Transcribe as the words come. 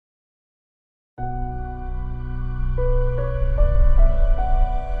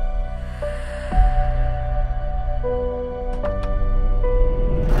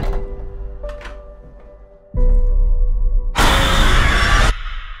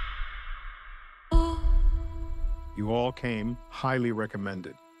You all came highly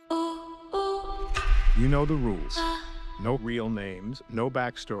recommended. You know the rules. No real names, no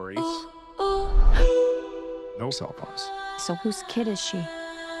backstories, no cell phones. So whose kid is she?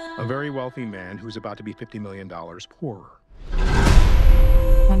 A very wealthy man who's about to be $50 million poorer.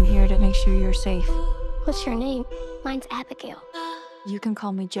 I'm here to make sure you're safe. What's your name? Mine's Abigail. You can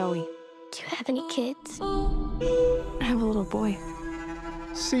call me Joey. Do you have any kids? I have a little boy.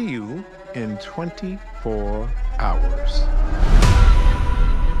 See you in 24 hours.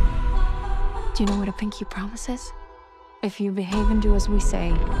 Do you know what a pinky promise is? If you behave and do as we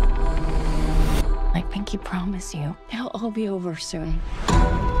say, I pinky promise you, it'll all be over soon.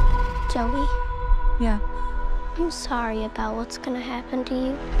 Joey, Yeah. I'm sorry about what's gonna happen to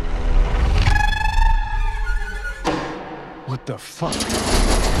you. What the fuck?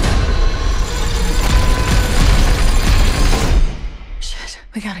 Shit,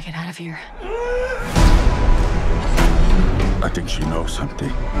 we gotta get out of here. I think she knows something.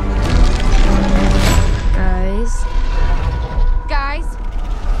 Guys. Guys?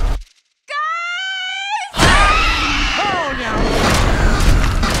 Oh, no!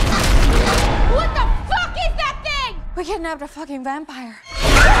 What the fuck is that thing? We kidnapped a fucking vampire.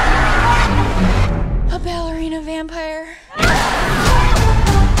 A ballerina vampire.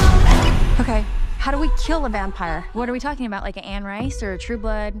 Okay, how do we kill a vampire? What are we talking about? Like an Anne Rice or a True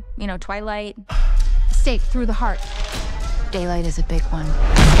Blood? You know, Twilight? Stake through the heart. Daylight is a big one.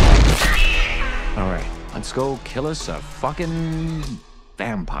 All right, let's go kill us a fucking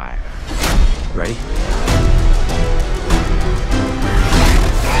vampire. Ready?